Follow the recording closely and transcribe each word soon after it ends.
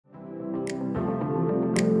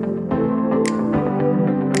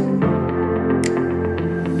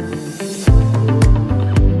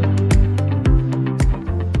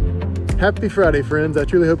Happy Friday, friends. I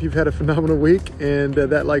truly hope you've had a phenomenal week and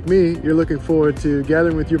that, like me, you're looking forward to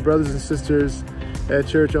gathering with your brothers and sisters at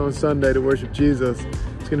church on Sunday to worship Jesus.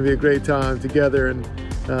 It's going to be a great time together. And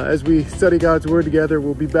as we study God's Word together,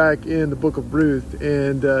 we'll be back in the book of Ruth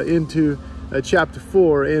and into chapter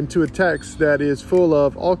 4 and to a text that is full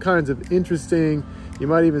of all kinds of interesting, you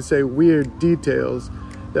might even say weird details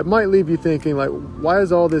that might leave you thinking, like, why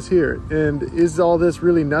is all this here? And is all this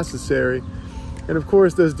really necessary? And of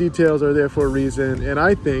course, those details are there for a reason. And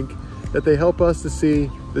I think that they help us to see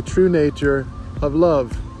the true nature of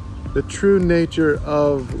love, the true nature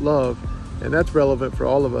of love. And that's relevant for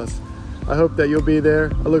all of us. I hope that you'll be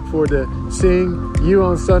there. I look forward to seeing you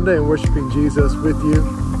on Sunday and worshiping Jesus with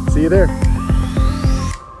you. See you there.